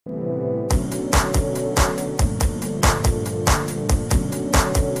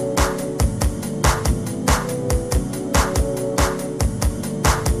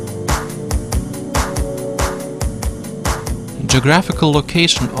geographical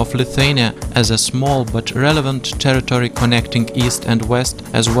location of Lithuania as a small but relevant territory connecting east and west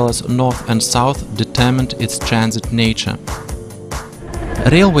as well as north and south determined its transit nature.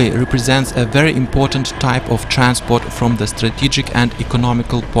 Railway represents a very important type of transport from the strategic and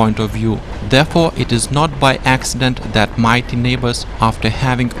economical point of view. Therefore, it is not by accident that mighty neighbors, after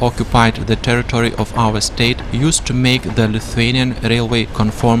having occupied the territory of our state, used to make the Lithuanian railway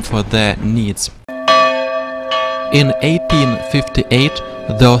conform for their needs. In 1858,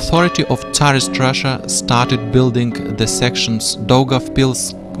 the authority of Tsarist Russia started building the sections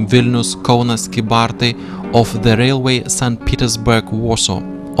Daugavpils, Vilnius, Kaunas, Kybartai of the railway St. Petersburg-Warsaw.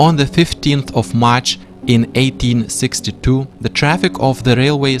 On the 15th of March in 1862, the traffic of the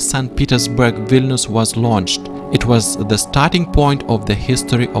railway St. Petersburg-Vilnius was launched. It was the starting point of the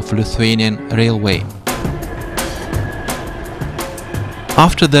history of Lithuanian railway.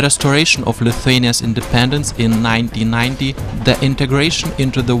 After the restoration of Lithuania's independence in 1990, the integration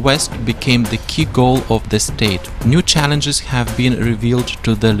into the West became the key goal of the state. New challenges have been revealed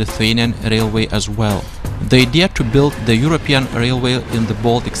to the Lithuanian railway as well. The idea to build the European railway in the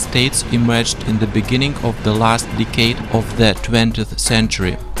Baltic states emerged in the beginning of the last decade of the 20th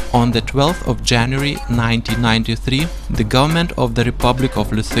century. On the 12th of January 1993, the government of the Republic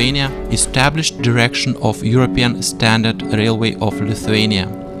of Lithuania established direction of European Standard Railway of Lithuania.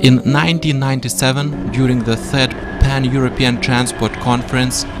 In 1997, during the third Pan-European Transport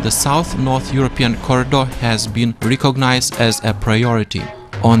Conference, the South-North European corridor has been recognized as a priority.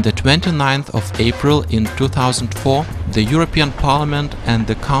 On the 29th of April in 2004, the European Parliament and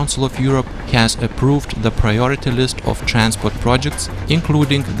the Council of Europe has approved the priority list of transport projects,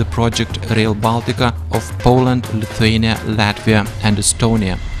 including the project Rail Baltica of Poland, Lithuania, Latvia and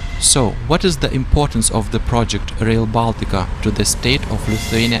Estonia. So, what is the importance of the project Rail Baltica to the state of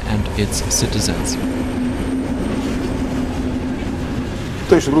Lithuania and its citizens?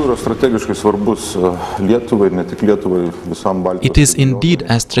 It is indeed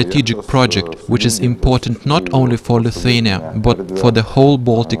a strategic project, which is important not only for Lithuania, but for the whole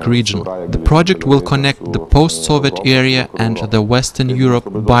Baltic region. The project will connect the post-Soviet area and the Western Europe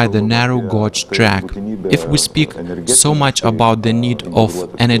by the narrow gauge track. If we speak so much about the need of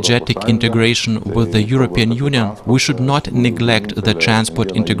energetic integration with the European Union, we should not neglect the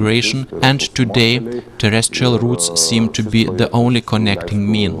transport integration, and today terrestrial routes seem to be the only connecting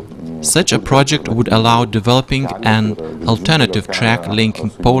mean. Such a project would allow developing an alternative track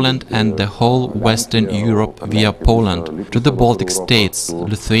linking Poland and the whole Western Europe via Poland to the Baltic states,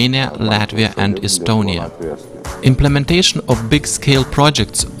 Lithuania, Latvia and Estonia. Implementation of big-scale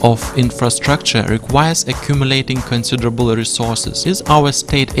projects of infrastructure requires accumulating considerable resources. Is our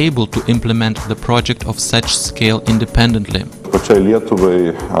state able to implement the project of such scale independently? Pačiai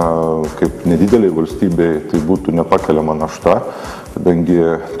Lietuvai, kaip nedideliai valstybei, tai būtų nepakeliama našta, kadangi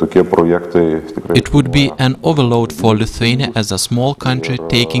tokie projektai tikrai... It would be an overload for Lithuania as a small country,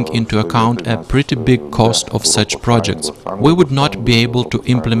 taking into account a pretty big cost of such projects. We would not be able to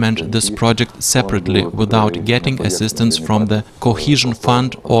implement this project separately without getting assistance from the Cohesion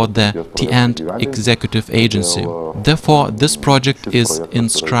Fund or the T&E Executive Agency. Therefore, this project is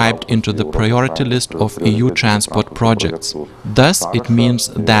inscribed into the priority list of EU transport projects. Thus, it means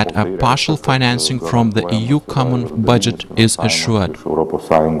that a partial financing from the EU common budget is assured.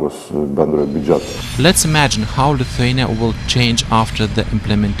 Let's imagine how Lithuania will change after the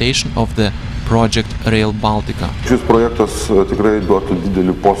implementation of the project Rail Baltica. Šis projektas tikrai duotų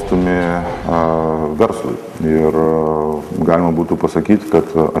didelį postūmį verslui ir galima būtų pasakyti, kad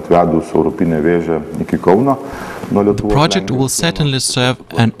atvedus Europinę vėžę iki Kauno. The project will certainly serve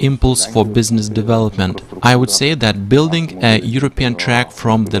an impulse for business development. I would say that building a European track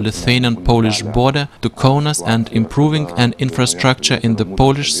from the Lithuanian-Polish border to Kaunas and improving an infrastructure in the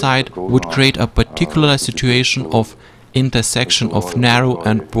Polish side would create a particular situation of intersection of narrow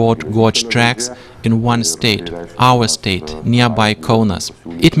and broad gauge tracks in one state, our state, nearby Kaunas.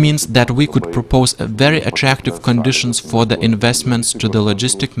 It means that we could propose very attractive conditions for the investments to the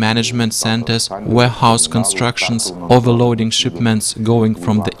logistic management centers, warehouse constructions, overloading shipments going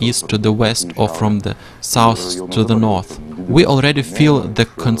from the east to the west or from the south to the north. We already feel the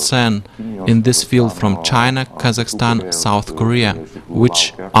concern in this field from China, Kazakhstan, South Korea,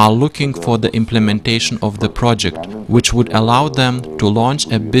 which are looking for the implementation of the project, which would allow them to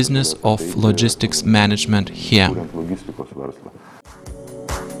launch a business of logistics management here.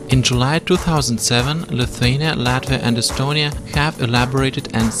 In July 2007, Lithuania, Latvia and Estonia have elaborated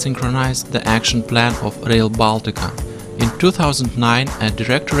and synchronized the action plan of Rail Baltica. In 2009, a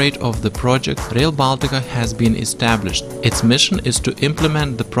directorate of the project Rail Baltica has been established. Its mission is to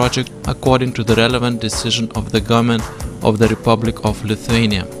implement the project according to the relevant decision of the government of the Republic of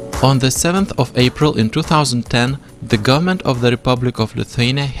Lithuania. On the 7th of April in 2010, the government of the Republic of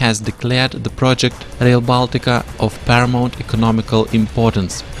Lithuania has declared the project Rail Baltica of paramount economical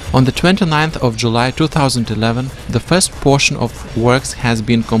importance. On the 29th of July 2011, the first portion of works has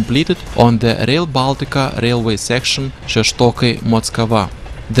been completed on the Rail Baltica railway section Šeštokai-Mockava.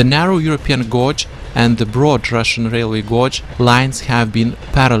 The narrow European gauge and the broad Russian railway gauge lines have been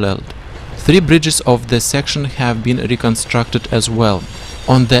paralleled. 3 bridges of the section have been reconstructed as well.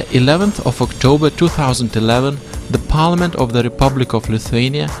 On the 11th of October 2011, the Parliament of the Republic of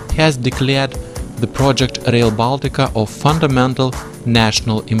Lithuania has declared the project Rail Baltica of fundamental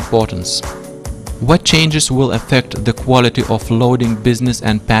national importance. What changes will affect the quality of loading business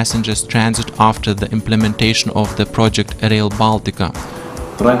and passengers transit after the implementation of the project Rail Baltica?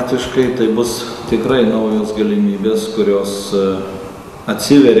 Praktiškai tai bus tikrai naujos galimybės, kurios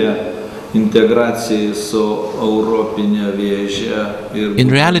atsiveria integracijai su europinė vėže. In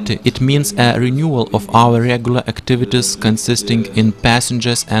reality, it means a renewal of our regular activities consisting in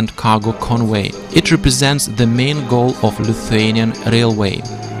passengers and cargo convoy. It represents the main goal of Lithuanian Railway.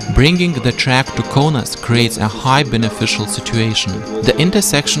 Bringing the track to Kaunas creates a high beneficial situation. The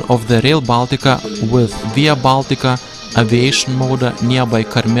intersection of the Rail Baltica with Via Baltica aviation motor nearby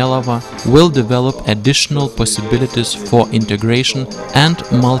Karmelava will develop additional possibilities for integration and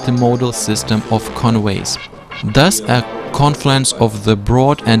multimodal system of convoys. Thus, a confluence of the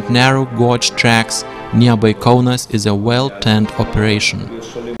broad and narrow gauge tracks nearby Kaunas is a well-timed operation.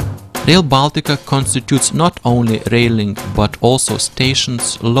 Rail Baltica constitutes not rail railing but also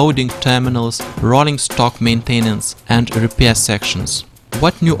stations, loading terminals, rolling stock maintenance and repair sections.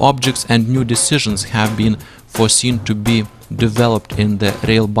 What new objects and new decisions have been foreseen to be developed in the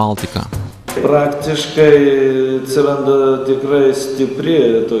Rail Baltica? Praktiškai atsiranda tikrai stipri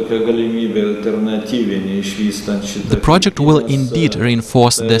tokia galimybė alternatyvinė išvystant šitą. The project will indeed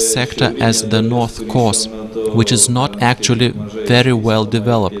reinforce the sector as the north course, which is not actually very well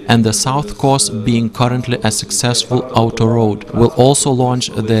developed, and the south course, being currently a successful autoroad, will also launch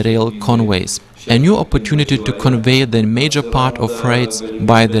the rail convoys. A new opportunity to convey the major part of freights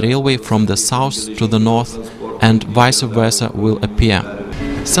by the railway from the south to the north and vice versa will appear.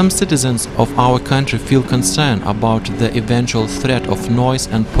 Some citizens of our country feel concerned about the eventual threat of noise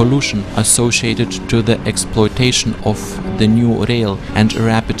and pollution associated to the exploitation of the new rail and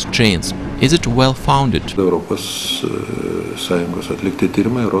rapid trains. Is it well founded?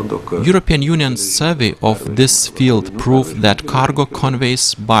 European Union's survey of this field proved that cargo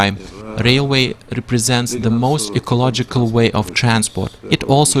conveys by railway represents the most ecological way of transport. It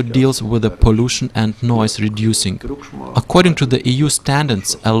also deals with the pollution and noise reducing. According to the EU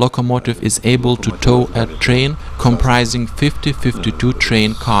standards, a locomotive is able to tow a train comprising 50-52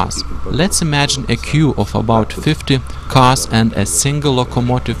 train cars. Let's imagine a queue of about 50 cars and a single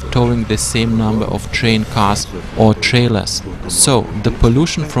locomotive towing the same number of train cars or trailers. So, the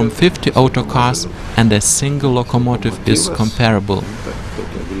pollution from 50 autocars and a single locomotive is comparable.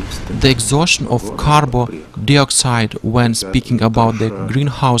 The exhaustion of carbon dioxide when speaking about the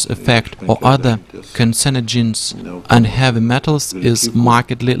greenhouse effect or other carcinogens and heavy metals is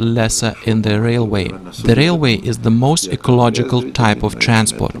markedly lesser in the railway. The railway is the most ecological type of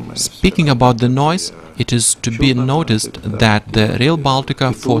transport. Speaking about the noise, it is to be noticed that the Rail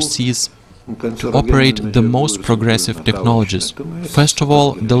Baltica foresees to operate the most progressive technologies. First of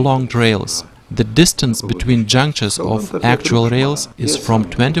all, the long rails. The distance between junctures of actual rails is from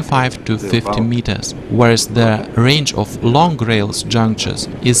 25 to 50 meters, whereas the range of long rails junctures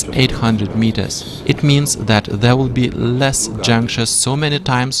is 800 meters. It means that there will be less junctures so many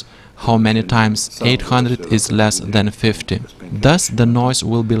times, how many times 800 is less than 50. Thus the noise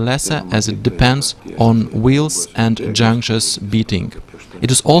will be lesser as it depends on wheels and junctures beating. It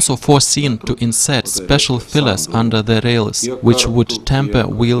is also foreseen to insert special fillers under the rails, which would temper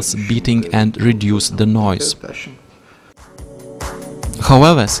wheels beating and reduce the noise.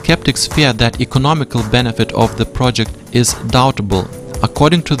 However, skeptics fear that economical benefit of the project is doubtful.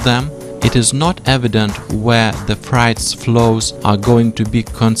 According to them, it is not evident where the freight flows are going to be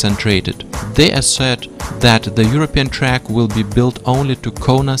concentrated. They assert that the European track will be built only to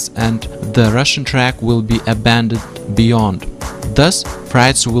Kaunas and the Russian track will be abandoned beyond. Thus,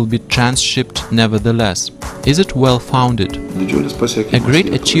 freights will be transshipped nevertheless. Is it well founded? A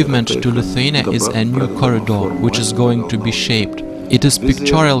great achievement to Lithuania is a new corridor, which is going to be shaped. It is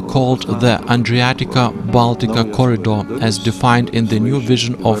pictorial called the Adriatica-Baltica corridor, as defined in the new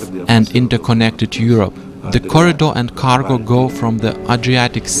vision of an interconnected Europe. The corridor and cargo go from the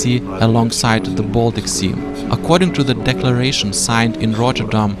Adriatic Sea alongside the Baltic Sea. According to the declaration signed in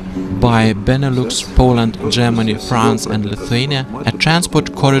Rotterdam by Benelux, Poland, Germany, France and Lithuania, a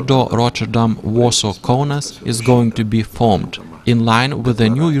transport corridor Rotterdam-Warsaw-Kaunas is going to be formed, in line with the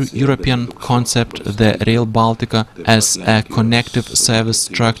new European concept. The Rail Baltica as a connective service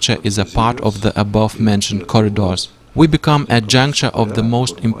structure is a part of the above-mentioned corridors. We become a juncture of the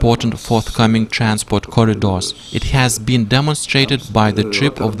most important forthcoming transport corridors. It has been demonstrated by the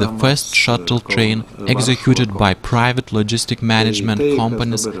trip of the first shuttle train executed by private logistic management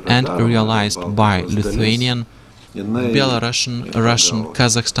companies and realized by Lithuanian, Belarusian, Russian,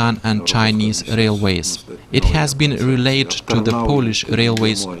 Kazakhstan and Chinese railways. It has been relayed to the Polish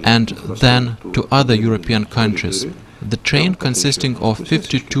railways and then to other European countries. The train, consisting of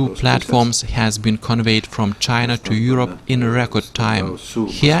 52 platforms, has been conveyed from China to Europe in record time.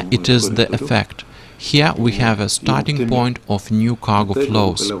 Here it is the effect. Here we have a starting point of new cargo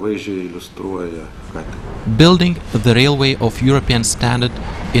flows. Building the railway of European standard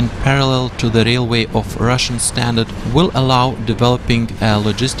in parallel to the railway of Russian standard will allow developing a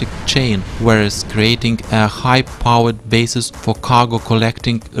logistic chain, whereas creating a high-powered basis for cargo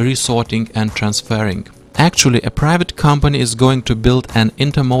collecting, resorting and transferring. Actually, a private company is going to build an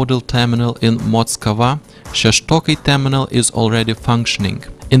intermodal terminal in Mockava. Sheshtokai terminal is already functioning.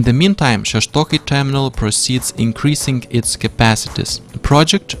 In the meantime, Sheshtokai terminal proceeds increasing its capacities. The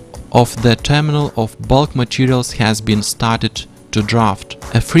project of the terminal of bulk materials has been started to draft.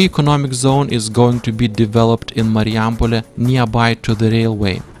 A free economic zone is going to be developed in Marijampolė, nearby to the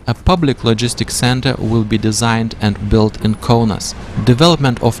railway. A public logistics center will be designed and built in Kaunas.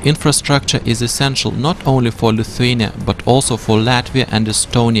 Development of infrastructure is essential not only for Lithuania but also for Latvia and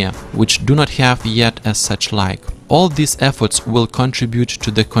Estonia, which do not have yet as such like. All these efforts will contribute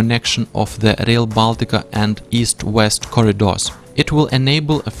to the connection of the Rail Baltica and East-West corridors. It will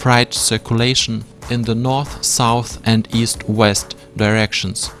enable a freight circulation in the north, south and east-west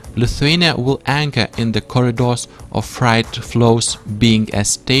directions. Lithuania will anchor in the corridors of freight flows, being a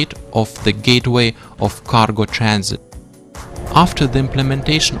state of the gateway of cargo transit. After the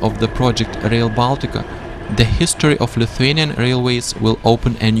implementation of the project Rail Baltica, the history of Lithuanian railways will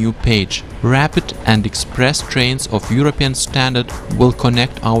open a new page. Rapid and express trains of European standard will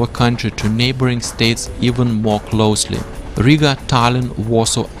connect our country to neighboring states even more closely. Riga, Tallinn,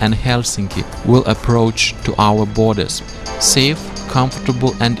 Warsaw and Helsinki will approach to our borders. Safe,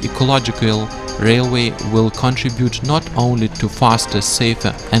 comfortable and ecological railway will contribute not only to faster,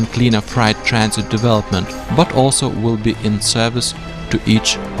 safer and cleaner freight transit development, but also will be in service to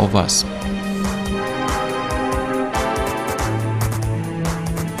each of us.